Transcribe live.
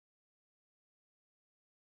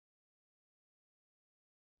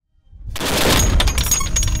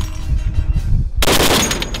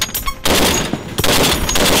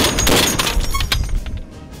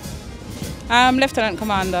I'm Lieutenant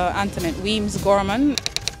Commander Antoinette Weymss-Gorman.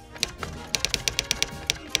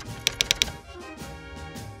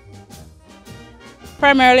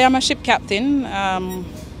 Primarily, I'm a ship captain.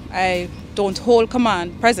 I don't hold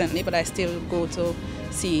command presently, but I still go to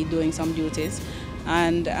sea doing some duties.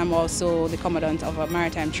 And I'm also the Commandant of a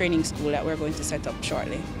maritime training school that we're going to set up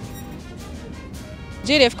shortly.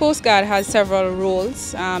 JDF Coast Guard has several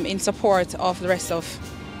roles in support of the rest of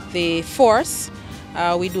the force.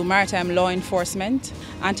 We do maritime law enforcement,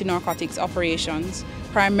 anti-narcotics operations.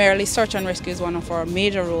 Primarily search and rescue is one of our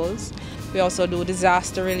major roles. We also do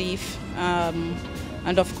disaster relief,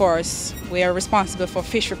 and of course we are responsible for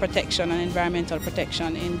fishery protection and environmental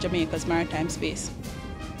protection in Jamaica's maritime space.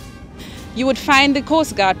 You would find the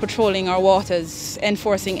Coast Guard patrolling our waters,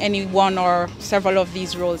 enforcing any one or several of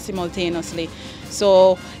these roles simultaneously.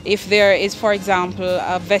 So if there is, for example,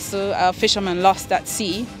 a vessel, a fisherman lost at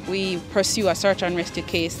sea, we pursue a search and rescue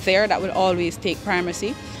case there. That will always take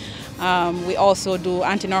primacy. We also do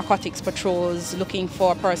anti-narcotics patrols, looking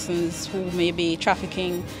for persons who may be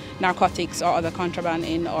trafficking narcotics or other contraband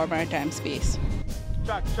in our maritime space.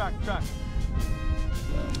 Track.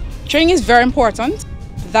 Training is very important.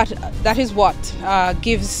 That is what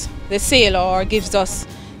gives the sailor, or gives us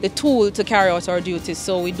the tool to carry out our duties.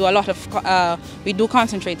 So we do a lot of, we do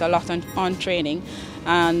concentrate a lot on training.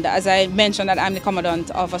 And as I mentioned, that I'm the commandant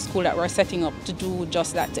of a school that we're setting up to do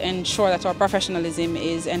just that, to ensure that our professionalism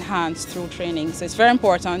is enhanced through training. So it's very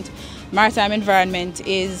important. Maritime environment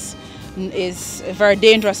is a very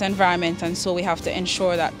dangerous environment, and so we have to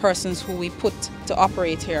ensure that persons who we put to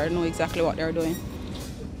operate here know exactly what they're doing.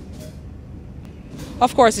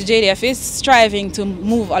 Of course, the JDF is striving to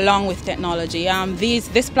move along with technology.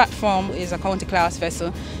 This platform is a county class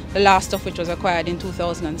vessel, the last of which was acquired in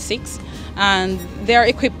 2006. And they're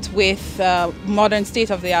equipped with modern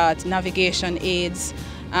state-of-the-art navigation aids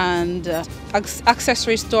and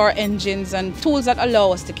accessories to our engines and tools that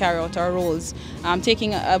allow us to carry out our roles,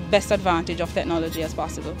 taking a best advantage of technology as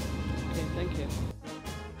possible. Okay, thank you.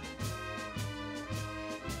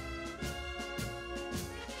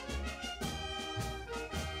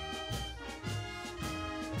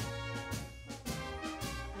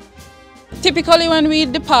 Typically when we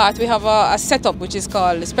depart, we have a setup which is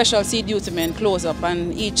called the Special Sea Duty Men Close-Up,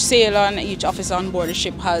 and each sailor and each officer on board the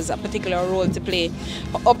ship has a particular role to play.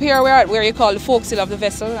 Up here we're at where you call the forecastle of the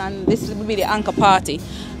vessel, and this will be the anchor party.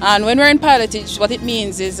 And when we're in pilotage, what it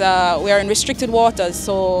means is we are in restricted waters,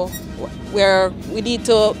 so we need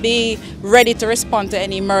to be ready to respond to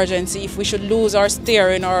any emergency. If we should lose our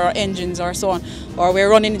steering or our engines or so on, or we're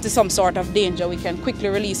running into some sort of danger, we can quickly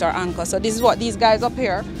release our anchor. So this is what these guys up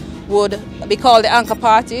here would be called the anchor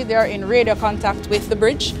party. They're in radio contact with the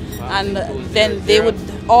bridge, and then they would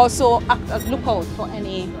also act as lookout for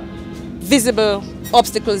any visible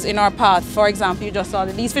obstacles in our path. For example, you just saw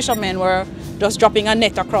that these fishermen were just dropping a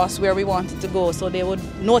net across where we wanted to go, so they would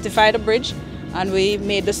notify the bridge, and we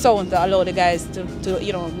made the sound to allow the guys to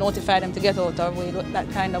notify them to get out of the way, that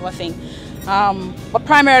kind of a thing. But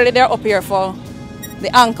primarily they're up here for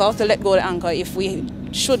the anchor, to let go the anchor if we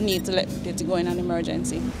should need to let it go in an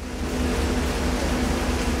emergency.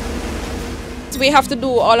 We have to do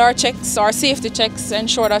all our checks, our safety checks,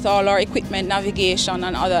 ensure that all our equipment, navigation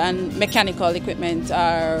and mechanical equipment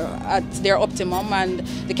are at their optimum, and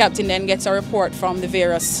the captain then gets a report from the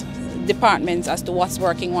various departments as to what's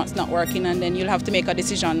working, what's not working, and then you'll have to make a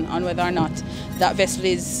decision on whether or not that vessel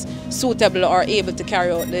is suitable or able to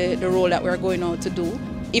carry out the role that we're going out to do.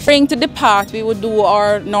 If we're going to depart, we would do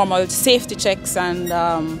our normal safety checks and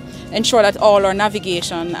ensure that all our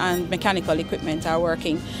navigation and mechanical equipment are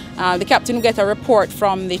working. The captain will get a report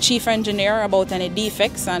from the chief engineer about any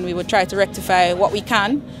defects, and we would try to rectify what we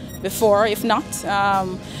can before. If not,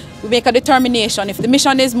 we make a determination. If the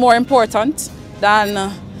mission is more important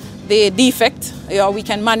than the defect, we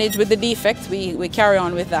can manage with the defect, we carry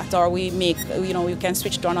on with that, or we can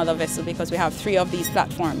switch to another vessel, because we have 3 of these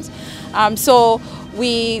platforms. So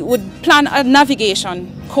we would plan a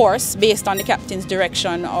navigation course based on the captain's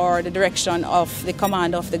direction or the direction of the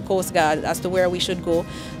command of the Coast Guard as to where we should go,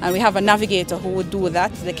 and we have a navigator who would do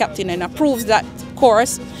that. The captain then approves that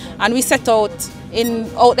course, and we set out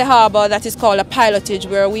out the harbour. That is called a pilotage,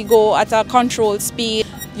 where we go at a controlled speed.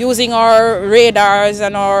 Using our radars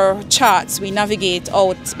and our charts, we navigate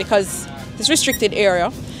out, because it's a restricted area,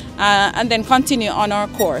 and then continue on our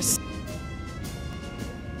course.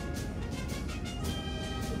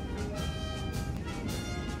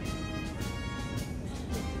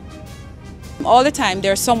 All the time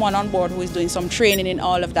there's someone on board who is doing some training in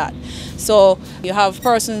all of that. So you have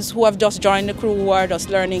persons who have just joined the crew, who are just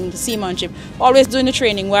learning the seamanship, always doing the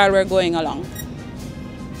training while we're going along.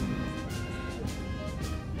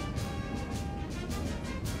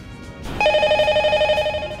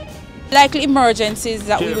 Likely emergencies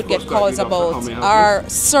that we would get calls about are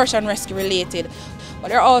search and rescue related. But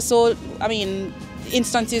there are also,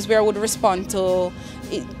 instances where we would respond to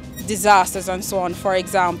disasters and so on. For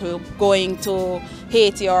example, going to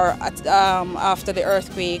Haiti or after the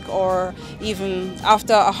earthquake, or even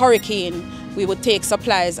after a hurricane, we would take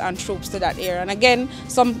supplies and troops to that area. And again,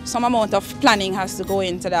 some amount of planning has to go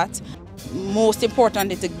into that. Most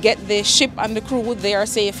importantly, to get the ship and the crew there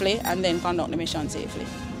safely and then conduct the mission safely.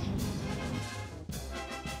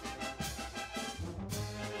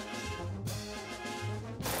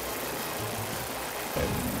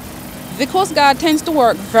 The Coast Guard tends to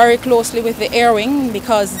work very closely with the Air Wing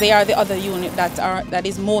because they are the other unit that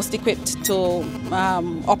is most equipped to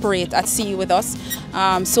operate at sea with us.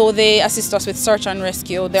 So they assist us with search and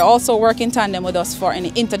rescue. They also work in tandem with us for any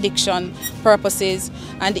interdiction purposes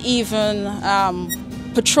and even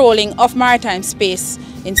patrolling of maritime space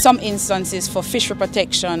in some instances for fishery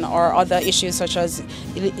protection or other issues such as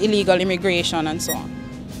illegal immigration and so on.